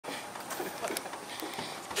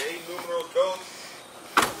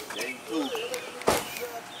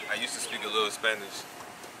in Spanish?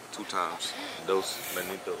 2 times. Dos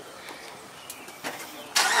manitos.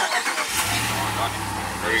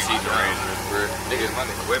 Niggas my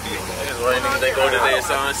nigga Webby on that. That's why niggas they go to their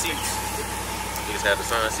assigned seats. Niggas have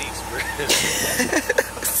assigned seats, bro.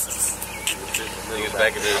 Niggas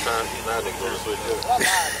back in their assigned seats, now they go to switch up.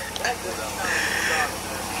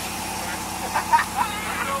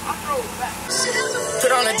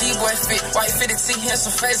 Put on a D-boy fit, white fitted tee, and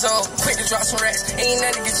some face on. Quick to drop some racks, ain't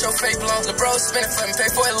nothing to get your fake blown. The bro spent it for me, pay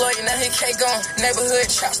for a lawyer, now he cake on. Neighborhood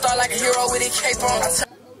trap star like a hero with his cape on.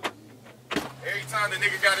 Every time the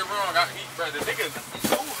nigga got it wrong, I eat, bro. The nigga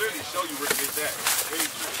will literally show you where to get that.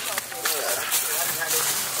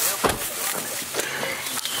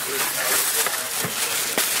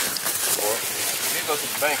 Need to go to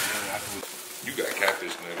the bank, man. You got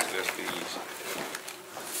catfish niggas, that's these.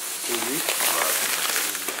 He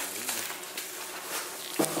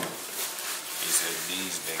said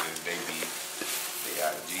these niggas, they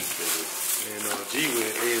got G killers. Man, G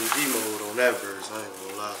went AMG mode on that verse, I ain't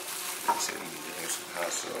gonna lie. He said he need to have some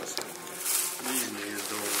hot sauce in there. These niggas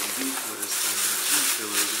don't want beef with us, man. G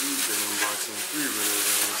killers, we've been unboxing 3 runners,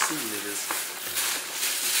 I don't see niggas.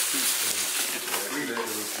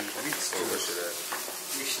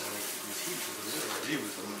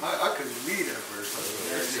 I couldn't believe that first time.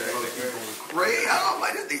 That shit going crazy. I'm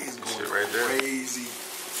like, this nigga's going crazy.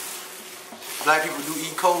 Black people do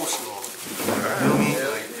eat coleslaw. You know what I mean?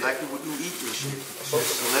 Like, black people do eat this shit. Don't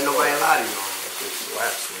let nobody lie to you on that. It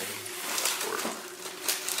slaps, man.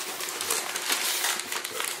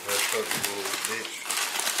 Let's fuck you, little bitch.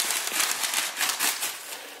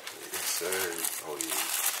 Yes, sir. Oh,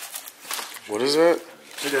 yeah. What is that?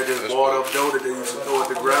 See that just balled up dough that they used to throw at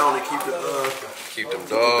the ground and keep them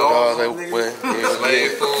dogs. They went. Yeah,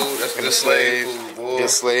 slave food. That's the slave food, boy. Get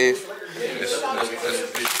slave.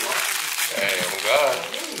 Damn, God.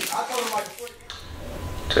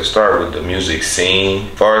 To start with the music scene,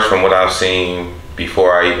 as far as from what I've seen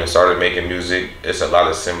before I even started making music, it's a lot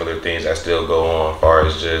of similar things that still go on as far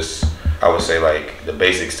as just, I would say, like the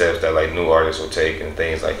basic steps that like new artists will take and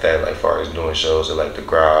things like that, like far as doing shows at like the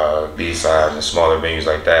Grog, B-sides and smaller venues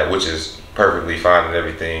like that, which is perfectly fine and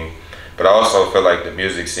everything. But I also feel like the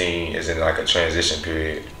music scene is in like a transition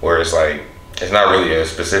period where it's like, it's not really a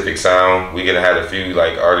specific sound. We gonna have a few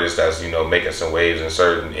like artists that's, you know, making some waves in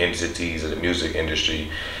certain entities of the music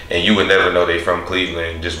industry, and you would never know they from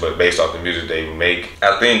Cleveland just but based off the music they make.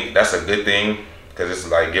 I think that's a good thing because it's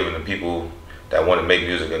like giving the people that want to make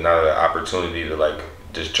music another opportunity to like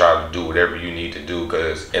just try to do whatever you need to do,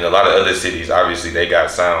 because in a lot of other cities obviously they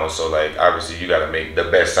got sounds, so like obviously you got to make the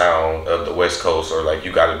best sound of the West Coast, or like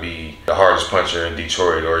you got to be the hardest puncher in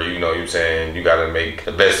Detroit, or you know what I'm saying, you got to make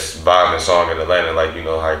the best vibing song in Atlanta, like you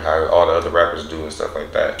know like how all the other rappers do and stuff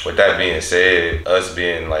like that. With that being said, us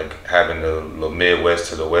being like having the Midwest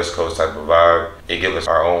to the West Coast type of vibe, it gives us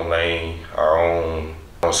our own lane, our own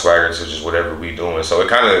swagger to just whatever we doing. So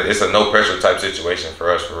it's a no pressure type situation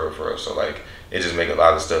for us, for real. So like it just make a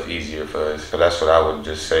lot of stuff easier for us. So that's what I would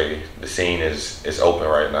just say. The scene is open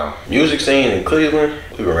right now. Music scene in Cleveland,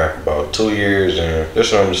 we've been rapping about 2 years, and there's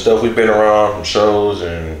some stuff we've been around from shows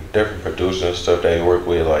and different producers and stuff that we work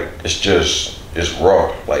with. Like it's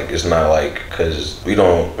raw. Like it's not like, cause we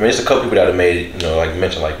don't. I mean, it's a couple people that have made it. You know, like you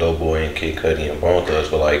mentioned, like Doughboy and Kid Cudi and Bone Thugs,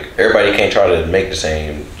 but like everybody can't try to make the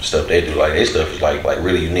same stuff they do. Like their stuff is like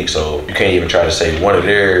really unique. So you can't even try to say one of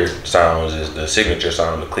their sounds is the signature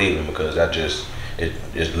sound of Cleveland, because that just it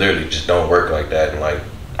literally just don't work like that. And like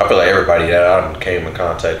I feel like everybody that I came in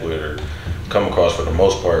contact with or come across, for the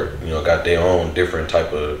most part, you know, got their own different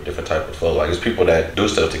type of flow. Like it's people that do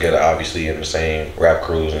stuff together, obviously in the same rap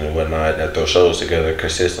crews and whatnot, that throw shows together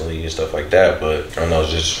consistently and stuff like that. But I don't know,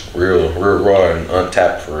 it's just real raw and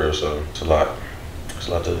untapped for real. So it's a lot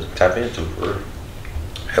to tap into for real.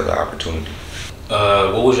 Hella opportunity.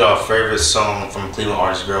 What was your favorite song from Cleveland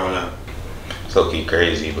artists growing up? It's low-key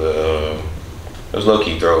crazy, but it was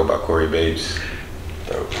low-key Throw by Corey Babes.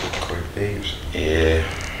 Corey Babes? Yeah.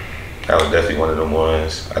 That was definitely one of them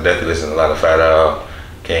ones. I definitely listened to a lot of Fat Al.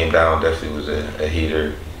 Came Down definitely was a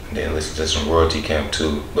heater. And then listened to some Royalty Camp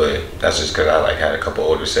too. But that's just because I like had a couple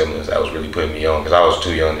older siblings that was really putting me on, because I was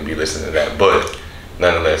too young to be listening to that. But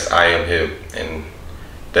nonetheless, I Am Hip and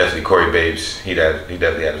definitely Corey Babes. He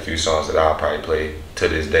definitely had a few songs that I'll probably play to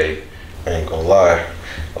this day. I ain't gonna lie.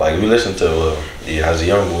 Like we listened to, as a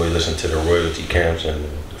young boy, listened to the Royalty Camps and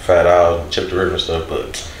Fat Al, Chip the Rhythm and stuff,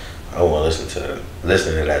 but I won't listen to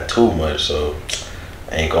that too much. So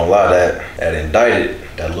I ain't gonna lie, that Indicted,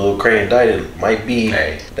 that Lil Cray Indicted might be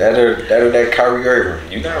that Kyrie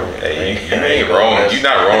Irving. You ain't wrong. You're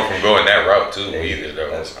not wrong from going that route too either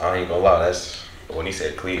though. I ain't gonna lie, that's But when he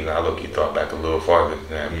said Cleveland, I look, he thought back a little farther than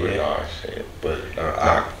that. But Yeah. shit. But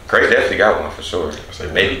Craig definitely got one for sure. Say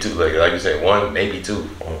Maybe two, like you said, one, maybe two.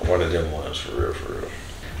 one of them ones for real, for real.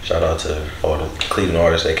 Shout out to all the Cleveland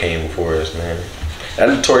artists that came before us, man. That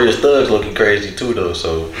Notorious Thugs looking crazy too, though.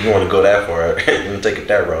 So if you want to go that far, and take it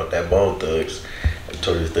that route, that Bone Thugs,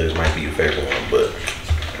 Notorious Thugs might be your favorite one, but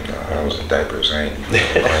I was in diapers. I ain't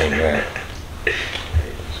claim that.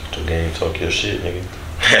 Two game, talk your shit, nigga.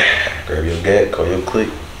 Grab your gat, call your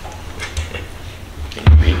clique.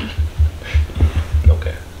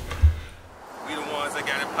 Okay. We the ones that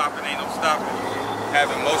got it poppin', ain't no stopping.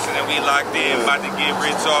 Having motion and we locked in, about to get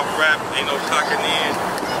rich off rap, ain't no clocking in.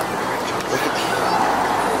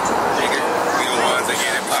 Nigga, we the ones that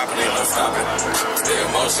get it poppin', ain't no stopping. Still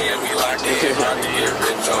motion and we locked in, about to get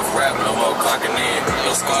rich off rap, no more clocking in.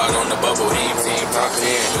 Your squad on the bubble, team poppin'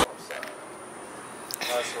 in.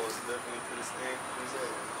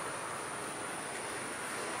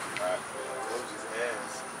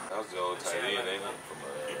 That was the old tight end, ain't it? From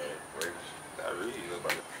Raiders. That really looked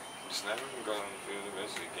like a snap him and go on the field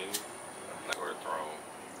eventually, can you? Like, or a throne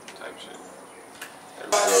type shit.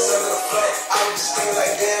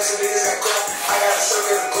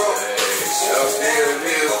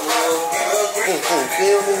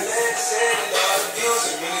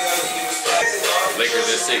 Lakers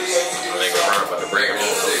at 6. They gonna run about to bring him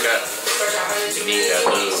home. They got. You need that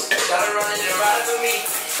love.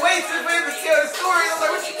 Wait till we even tell the story. I'm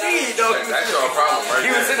like, what you mean, though? That's your problem right He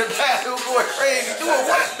was in the bathroom going crazy. Doing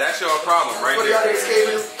what? That's your problem right What y'all there. niggas came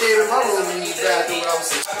in my room in the bathroom when I was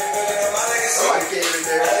somebody came in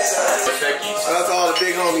there. That's all the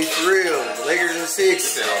big homies for real. Lakers in 6.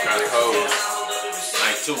 Said all kind of cold.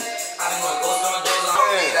 Night 2. I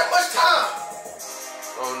don't need that much time.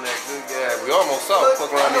 On that good guy. We almost saw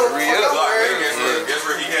fuck around and re-up. Guess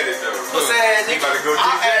where he headed though? What's that? He about to go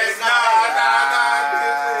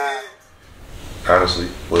Honestly,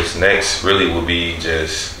 what's next really will be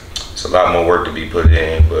just, it's a lot more work to be put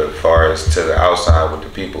in, but as far as to the outside with the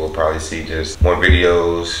people, we'll probably see just more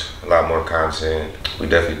videos, a lot more content. We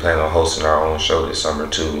definitely plan on hosting our own show this summer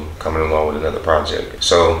too, coming along with another project.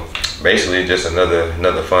 So basically just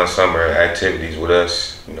another fun summer activities with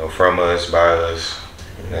us, you know, from us, by us.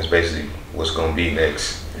 And that's basically what's gonna be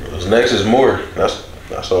next. What's next is more.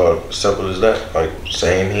 That's all simple as that. Like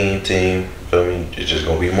same team, feel me? It's just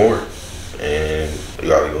gonna be more. And you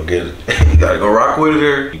gotta go get it. You gotta go rock with it,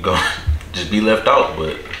 or you gonna just be left out.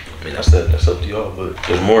 But I mean, that's up to y'all. But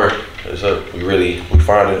there's more. It's up. We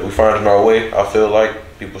finding our way. I feel like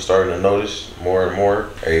people starting to notice more and more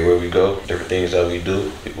everywhere we go. Different things that we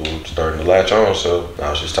do, people starting to latch on. So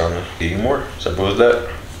now it's just time to give you more. Simple as that.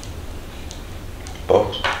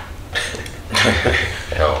 Boss.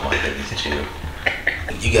 Hell, my goodness, chill.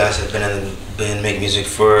 You guys have been making music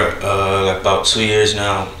for about 2 years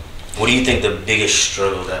now. What do you think the biggest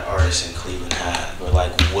struggle that artists in Cleveland have? Or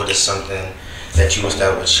like, what is something that you wish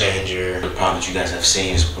that would change, or the problem that you guys have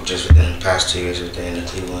seen just within the past 2 years within the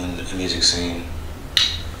Cleveland music scene?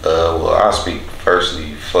 Well, I'll speak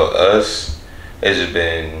firstly for us. It's just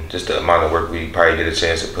been just the amount of work we probably get a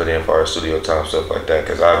chance to put in for our studio time, stuff like that.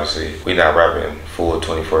 Because obviously we not rapping full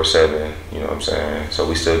 24/7. You know what I'm saying? So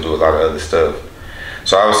we still do a lot of other stuff.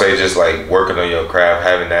 So I would say just like working on your craft,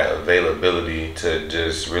 having that availability to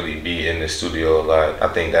just really be in the studio a lot. I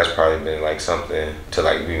think that's probably been like something to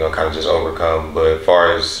like, you know, kind of just overcome. But as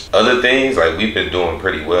far as other things, like we've been doing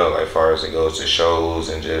pretty well, like as far as it goes to shows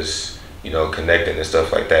and just, you know, connecting and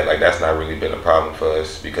stuff like that. Like that's not really been a problem for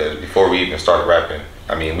us, because before we even started rapping,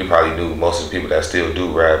 I mean, we probably knew most of the people that still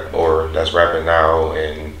do rap or that's rapping now,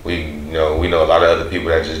 and we know a lot of other people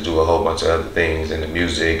that just do a whole bunch of other things in the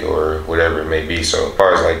music or whatever it may be. So as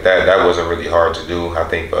far as like that wasn't really hard to do. I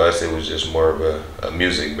think for us it was just more of a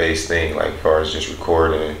music based thing, like as far as just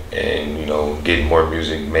recording and, you know, getting more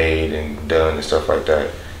music made and done and stuff like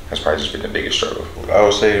that. That's probably just been the biggest struggle. I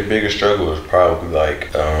would say the biggest struggle is probably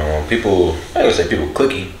like people, I would say people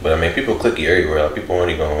clicky, but I mean people clicky everywhere. Like people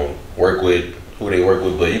only gonna work with who they work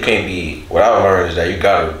with, but you can't be, what I learned is that you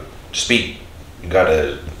gotta speak. You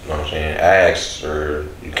gotta, you know what I'm saying, ask, or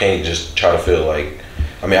you can't just try to feel like,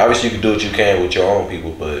 I mean obviously you can do what you can with your own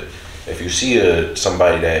people, but if you see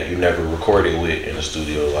somebody that you never recorded with in the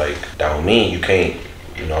studio, like that don't mean you can't,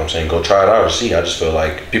 you know what I'm saying, go try it out or see. I just feel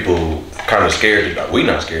like people kind of scared to, we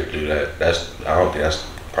not scared to do that. I don't think that's the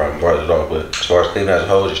problem part at all. But as far as Cleveland as a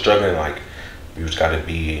whole is struggling, like you just gotta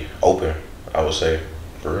be open, I would say,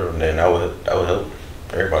 for real. And then that would help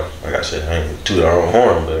everybody. Like I said, I ain't toot our own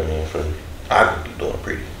horn, but I mean I could be doing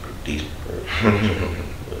pretty decent. But, I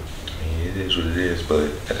mean, it is what it is. is,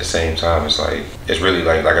 but at the same time, it's like, it's really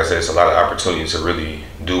like I said, it's a lot of opportunity to really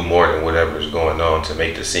do more than whatever's going on to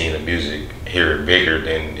make the scene of music here bigger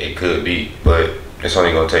than it could be. But it's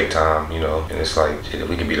only gonna take time, you know, and it's like, shit, if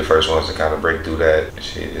we can be the first ones to kind of break through that,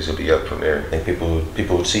 shit, this will be up from there. I think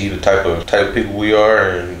people see the type of people we are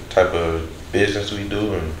and type of business we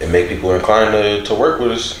do, and it make people inclined to work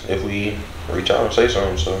with us if we reach out and say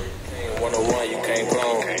something. So 101, you can't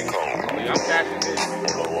clone. I'm catching this.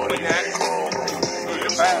 101, you can't clone.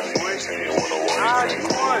 You're bad, boy.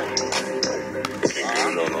 101.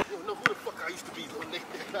 Yo, know who the fuck I used to be, little nigga.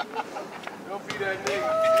 Don't be that nigga.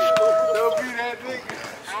 Don't be that nigga.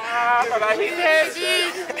 I thought I hit that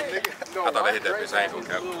bitch. I thought I hit that bitch. I ain't gonna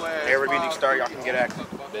cap. Every music star, y'all can get active.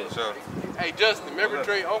 So, Hey, Justin, remember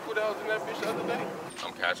Dre uncle that was in that bitch the other day?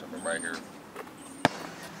 I'm catching from right here.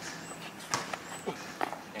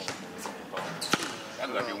 That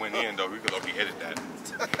looked like it went in though. We could low-key edit that.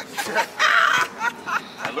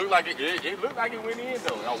 It looked like it looked like it went in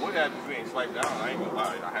though. I would have been being swiped down. I ain't gonna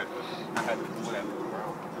lie. I had to do whatever,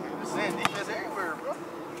 bro. The sand defense everywhere, bro.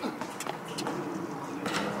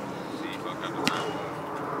 See, fuck up the time.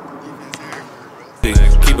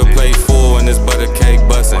 Keep a plate full and this butter cake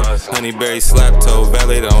bustin'. Honeyberry slap toe,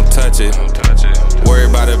 valet don't touch it. Worry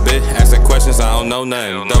about a bit, asking questions, I don't know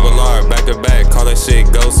nothing. Double R, back to back, call that shit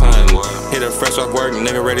ghost hunting. Hit her fresh off work,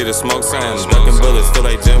 nigga ready to smoke something. Ducking bullets, feel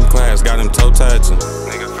like gym class, got him toe touching.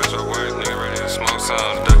 Nigga fresh off work, nigga ready to smoke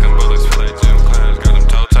something. Ducking bullets, feel like gym class, got him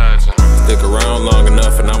toe touching. Stick around long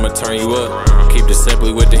enough and I'ma turn you up. Keep this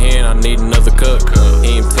simply with the hand, I need another cup.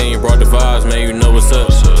 E.E.M team brought the vibes, man, you know what's up.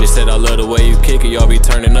 She said I love the way you kick it, y'all be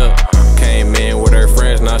turning up. Came in with her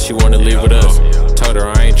friends, now she wanna leave with us. Told her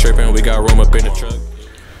I ain't tripping, we got room up in the truck.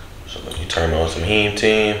 So you turn on some H.E.E.M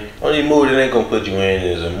team. Only move that ain't gonna put you in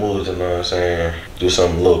is a move, you know what I'm saying? Do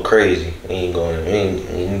something a little crazy. Ain't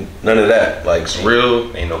none of that. Like it's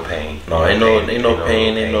real. Ain't no pain. No, ain't no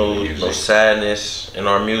pain, ain't no sadness in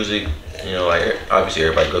our music. You know, like obviously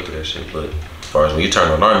everybody go through that shit, but as far as when you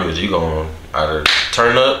turn on our music, you gonna either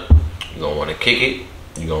turn up, you gonna wanna kick it,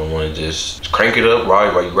 you gonna wanna just crank it up,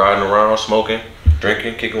 ride while you riding around, smoking,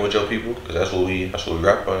 drinking, kicking with your people, cause that's what we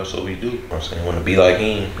rap about, that's what we do. You know what I'm saying? Wanna be like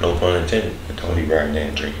him, no pun intended. Don't be riding there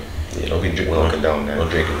and drinking. Yeah, don't be drinking. We don't condone that. Don't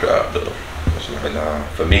drink and drive though. But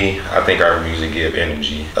for me, I think our music give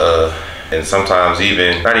energy. And sometimes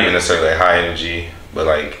even, not even necessarily high energy, but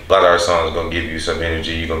like a lot of our songs gonna give you some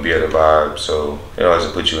energy. You're gonna be at a vibe, so it always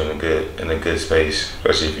put you in a good space,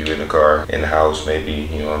 especially if you're in the car, in the house, maybe,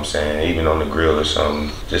 you know what I'm saying, even on the grill or something.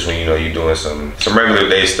 Just when you know you're doing some regular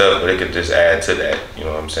day stuff, but it could just add to that. You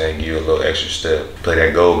know what I'm saying? Give you a little extra step. Play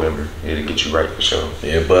that gold member, it'll get you right for sure.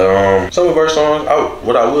 Yeah, but some of our songs,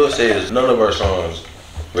 what I will say is none of our songs.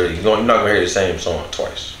 Really, you're not gonna hear the same song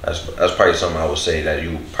twice. That's probably something I would say that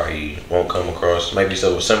you probably won't come across. Maybe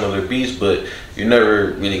some similar beats, but you're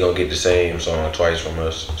never really gonna get the same song twice from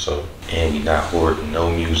us. So, and we not hoarding no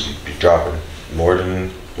music. You're dropping more than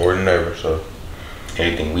ever. So,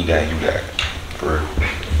 anything we got, you got. For real.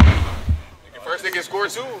 First they can score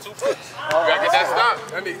two puts. You gotta get that stop.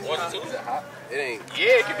 I mean, 1 2. It ain't.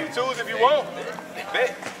 Yeah, it can do twos if you want.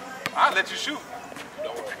 Bet. I'll let you shoot.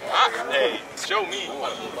 Hey, show me.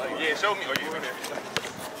 Yeah, show me. Oh, you in there.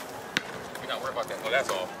 We're not worried about that. Oh, that's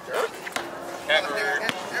all.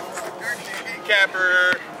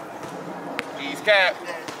 Capper. He's cap.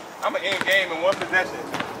 I'm an end game in one possession.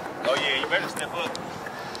 Oh, yeah, you better step up.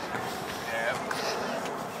 Yeah.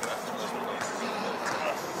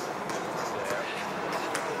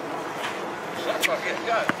 Shot clock, yeah,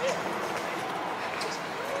 got it.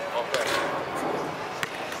 Okay.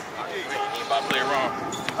 You about to play wrong.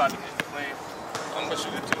 I'm gonna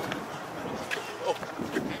shoot it too. Oh.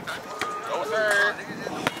 Go, sir.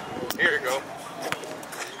 Here we go.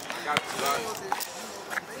 Got it, son.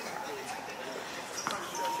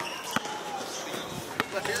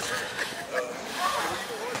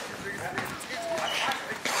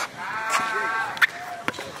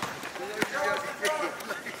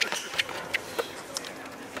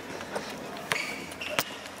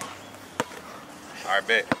 All right,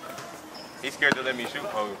 bet. He's scared to let me shoot.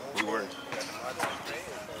 Oh, we weren't.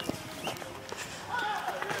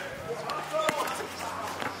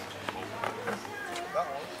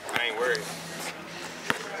 I ain't worried.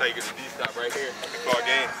 That's how you get the D-stop right here. I can call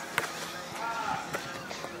game.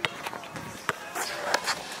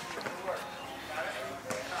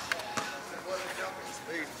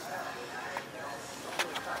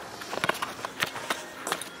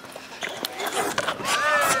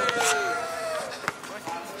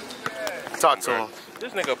 Talk to him.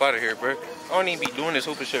 This nigga up out of here, bro. I don't even be doing this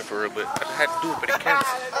hooping shit for real, but I had to do it for the camera.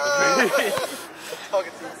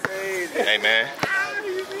 talking too crazy. Hey man,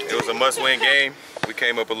 it was a must-win game. We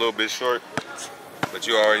came up a little bit short, but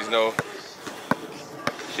you always know.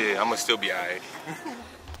 Shit, I'ma still be alright.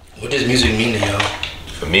 What does music mean to y'all?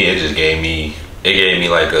 For me, it gave me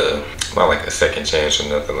like not like a second chance or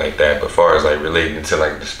nothing like that, but as far as like relating to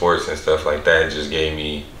like the sports and stuff like that, it just gave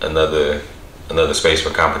me another space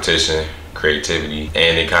for competition, creativity,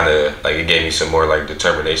 and it kind of like it gave me some more like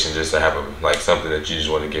determination just to have like something that you just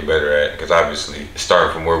want to get better at. Because obviously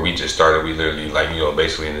starting from where we just started, we literally like, you know,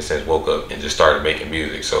 basically in a sense woke up and just started making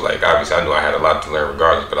music. So like obviously I knew I had a lot to learn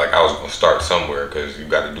regardless, but like I was gonna start somewhere because you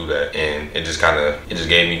got to do that. And it just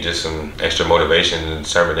gave me just some extra motivation and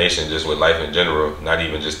determination just with life in general, not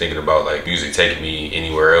even just thinking about like music taking me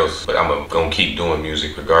anywhere else, but I'm gonna keep doing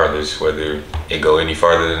music regardless, whether it go any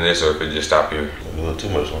farther than this or if it just stop here. A little too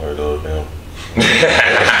much on her though, man.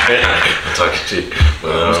 I'm talking shit,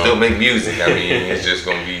 but I'm still make music. I mean, it's just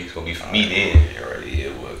gonna be for me then. Already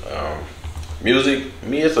it was. Music,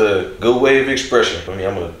 me, it's a good way of expression. I mean,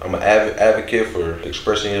 I'm an advocate for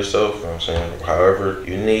expressing yourself. You know what I'm saying, however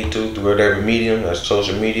you need to, through whatever medium, that's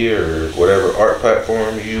social media or whatever art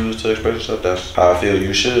platform you use to express yourself. That's how I feel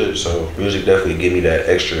you should. So music definitely give me that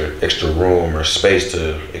extra room or space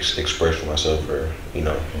to express myself, or you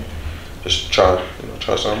know. Just try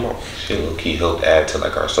something out. Shit, low key helped add to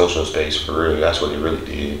like our social space for real. That's what it really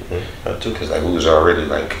did. That too, cause like we was already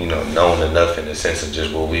like, you know, known enough in the sense of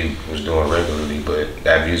just what we was doing regularly, but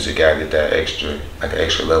that music added that extra, like an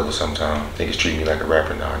extra level. Sometimes niggas treat me like a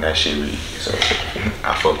rapper now, and that shit really. So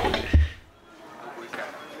I fuck with it.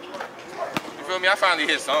 You feel me? I finally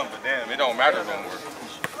hit something, but damn, it don't matter no more.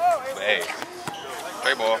 But hey,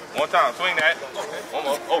 play ball. One time, swing that. One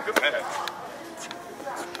more. Oh, good pass.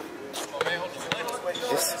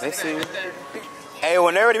 They see you. Hey,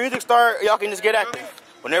 whenever the music start, y'all can just get active.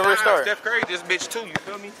 Whenever it starts. Steph Curry, this bitch too, you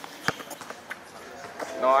feel me?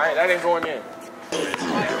 No, that ain't going in.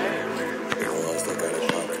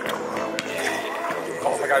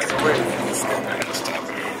 Oh, I got it already.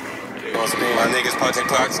 My niggas punching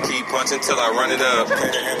clocks, keep punching till I run it up.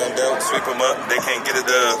 Can't handle them dope, sweep them up, they can't get it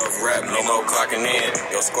up. Rap, no more clocking in.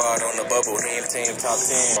 Your squad on the bubble, H.E.E.M team top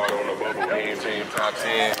 10. Squad on the bubble, H.E.E.M team top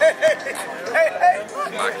 10.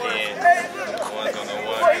 Lock in. One's on the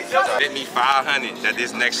one. Hit me 500 at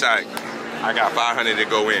this next shot. I got 500 to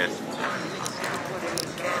go in.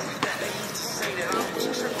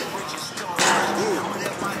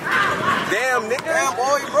 Damn, nigga. Damn,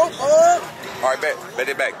 boy, you broke, boy. All right, bet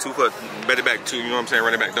it back. 2 plus. Bet it back 2. You know what I'm saying?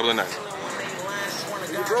 Run it back. Double or nothing.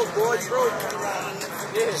 You broke, boy. You broke.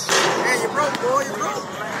 Yeah, you broke, boy. You broke.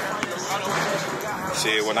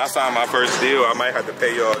 Shit, when I sign my first deal, I might have to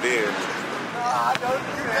pay y'all then. I don't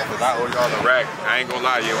do that. Cause I owe y'all the rack. I ain't gonna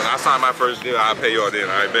lie to you. When I sign my first deal, I'll pay y'all then.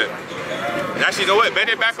 All right, bet. And actually, you know what? Bet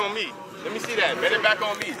it back on me. Let me see that. Bet it back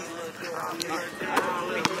on me.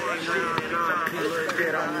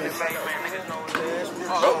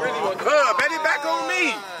 Bet it back on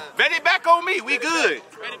me. Bet it back on me. We good.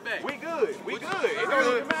 We good. We good. It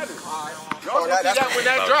don't even matter. Y'all gonna see that when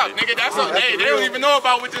that drop, nigga. That's a, hey, they don't even know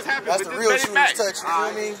about what just happened. That's the real shooter's touch. You know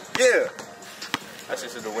what I mean? Yeah. That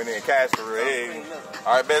shit should have went in cash for real. Hey.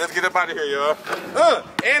 All right, bet. Let's get up out of here, y'all.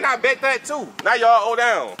 And I bet that too. Now y'all owe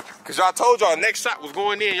down. Cause y'all told y'all next shot was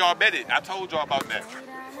going in. Y'all bet it. I told y'all about that.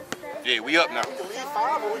 Yeah, we up now.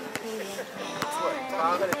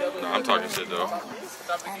 No, I'm talking shit though.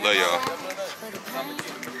 Love y'all.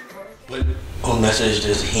 What message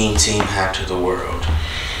does H.E.E.M team have to the world?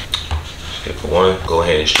 For one, go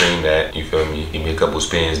ahead and stream that, you feel me? Give me a couple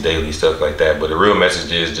spins daily, stuff like that. But the real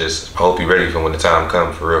message is just, I hope you're ready for when the time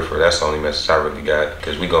comes, for real. That's the only message I really got.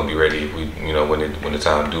 Because we gonna be ready if we, you know, when the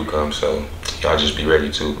time do come. So y'all just be ready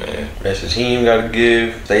too, man. Message H.E.E.M gotta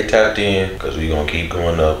give, stay tapped in, because we gonna keep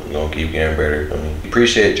going up, we gonna keep getting better. I mean,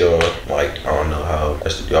 appreciate y'all. Like, I don't know how,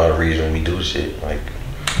 that's y'all the reason we do shit. Like,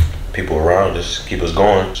 people around us keep us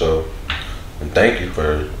going. So, and thank you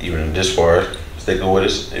for even this far. Sticking with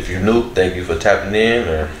us. If you're new, thank you for tapping in,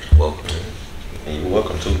 or welcome. And you're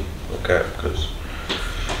welcome too. Okay, because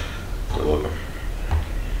you're welcome.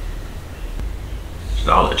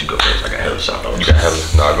 No, I'll let you go first. I got hella shout out. You got hella.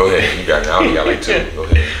 No, go ahead. You got. I only got like 2. Go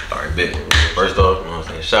ahead. All right, bet. First off, you know what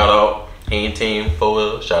I'm saying? Shout out H.E.E.M team,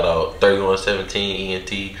 4L. Shout out 3117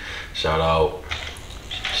 ENT. Shout out.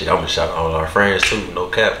 Shit, I'm gonna shout out all our friends too. No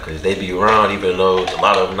cap, because they be around, even though a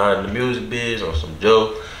lot of them not in the music biz or some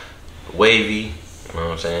Joe. Wavy, you know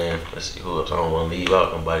what I'm saying? Let's see who else. I don't want to leave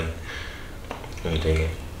out nobody. Let me think.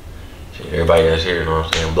 Shit, everybody that's here, you know what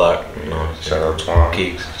I'm saying? Block, you know what I'm saying? Shout out Twan.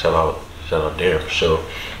 Kicks. Shout out Darren for sure.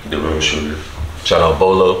 The real shooter. Shout out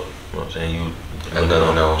Bolo, you know what I'm saying? You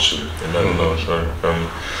another known shooter. Another known shooter.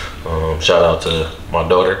 Shout out to my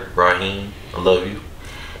daughter, Raheem. I love you.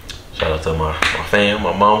 Shout out to my fam,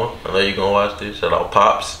 my mama. I know you gonna watch this. Shout out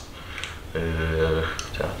Pops. Shout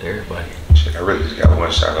out to everybody. Shit, I really just got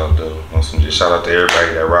one shout out though. Just shout out to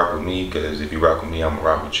everybody that rock with me, because if you rock with me, I'm gonna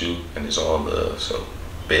rock with you, and it's all love. So,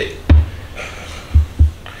 bet.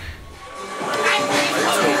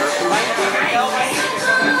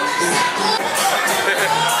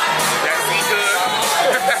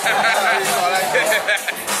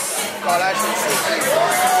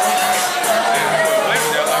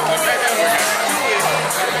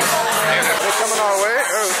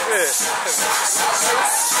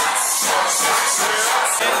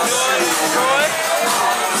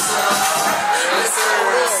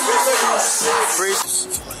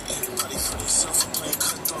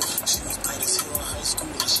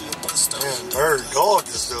 Bird dog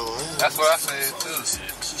is though. That's what I said too.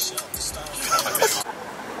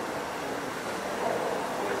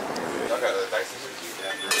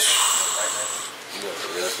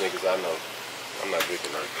 Niggas I know. I'm not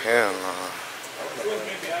drinking that. Hell no.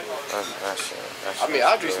 That's I mean,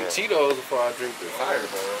 I'll drink some Tito's before I drink the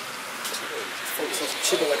Fireball.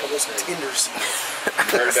 Chicken like I want some tenders.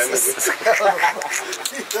 Heard that nigga?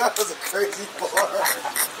 That was a crazy bar.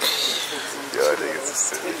 Yo, niggas is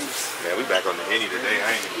silly. Man, we back on the Henny today.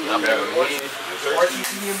 I ain't back on the Henny.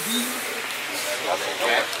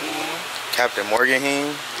 Captain Morgan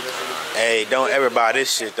H.E.E.M. Hey, don't ever buy this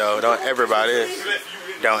shit though. Don't ever buy this.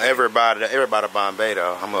 Don't ever buy Bombay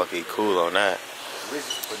though. I'm gonna be cool on that.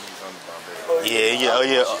 Yeah.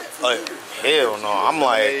 Hell no. I'm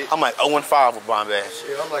like 0-5 with Bombay.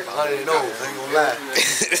 Shit, I'm like 100 and 0. I ain't gonna lie.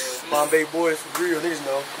 Bombay boys for real. Niggas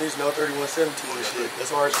know 3117 and shit.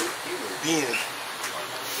 That's our shit. Being.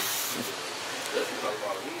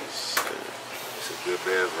 It's a good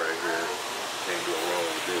bed right here. Can't go wrong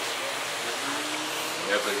with this.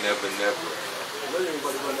 Never. But But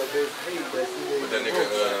that nigga,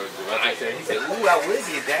 Devontae said, he said, ooh, I would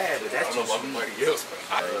get that, but that's too sweet. else.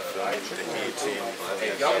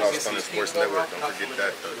 Hey, y'all was Stunning Sports Network. Don't forget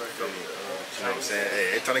that though. You feel me? You know what I'm saying?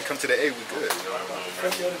 Hey, every time they come to the A, we good.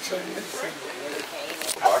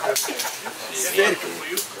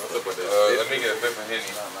 Let me get a pepper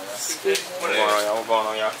Henny. What's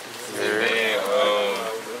going on, y'all? Man,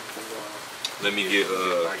 let me get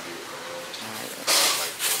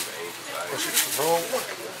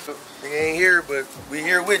We ain't here, but we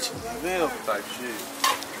here with you. You type shit.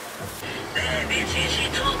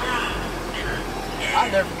 I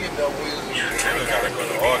never get no wheels. You gotta go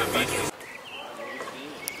to all the beaches.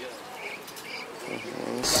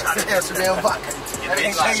 Amsterdam vodka. I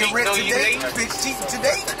ain't paying your rent today. Bitch cheating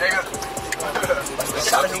today.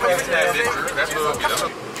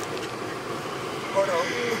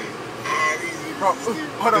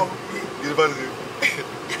 Hold on. Get about to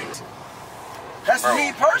That's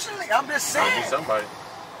me personally. I'm just saying. Somebody.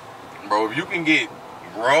 Bro, if you can get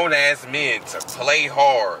grown ass men to play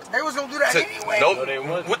hard. They was gonna do that anyway.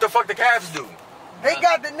 Nope. What the fuck the Cavs do? They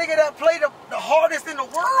got the nigga that played the hardest in the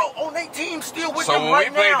world on their team still with them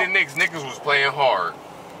right now. So when we played the Knicks, niggas was playing hard.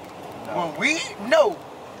 When we? No.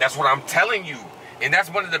 That's what I'm telling you. And that's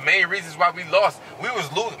one of the main reasons why we lost. We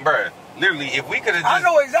was losing, bruh. Literally, if we could have just... I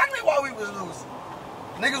know exactly why we was losing.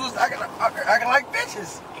 Niggas was acting like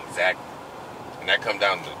bitches. Exactly. And that come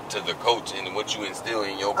down to the coach and what you instill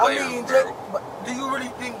in your players, I mean, bro. do you really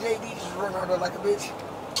think JB just run out there like a bitch?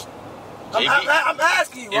 JB, I'm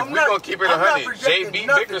asking you. If we're going to keep it 100, JB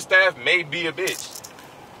Bickerstaff may be a bitch.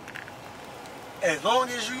 As long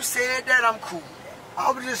as you said that, I'm cool.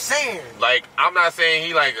 I was just saying. Like, I'm not saying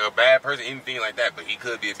he like a bad person, anything like that, but he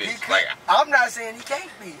could be a bitch. Like, I'm not saying he can't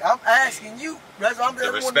be. I'm asking you. That's what I'm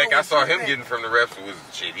the respect I saw him getting from the refs was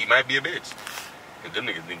shit. He might be a bitch. Cause them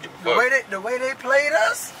niggas didn't give a fuck. The way they played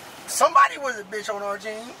us, somebody was a bitch on our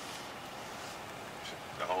team.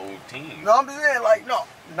 The whole team. No, I'm just saying, like, no,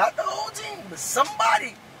 not the whole team, but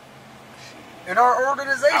somebody in our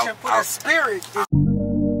organization put a spirit.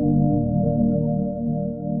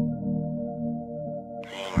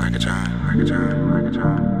 Like a giant.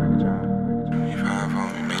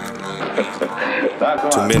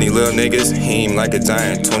 Too many little niggas, he ain't like a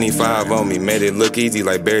giant. 25 on me, made it look easy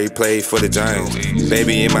like Barry played for the Giants.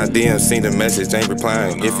 Baby in my DM, seen the message, ain't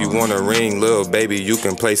replying. If you want a ring, little baby, you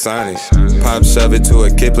can play signage. Pop shove it to a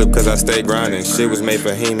kid clip cause I stay grinding. Shit was made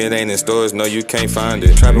for him, it ain't in stores, no you can't find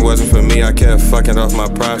it. Trapping wasn't for me, I kept fucking off my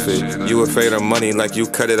profit. You afraid of money like you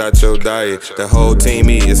cut it out your diet. The whole team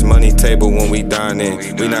eat, it's money table when we dine in.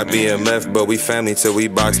 We not BMF, but we family till we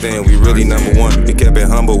boxed in. We really number one, we kept it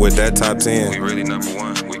humble with that top 10. We really number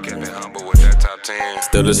one, we kept it humble with that top 10. saying?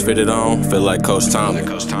 Steelers fitted on, feel like Coach Tomlin.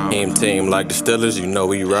 H.E.E.M team like the Steelers, you know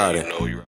we riding.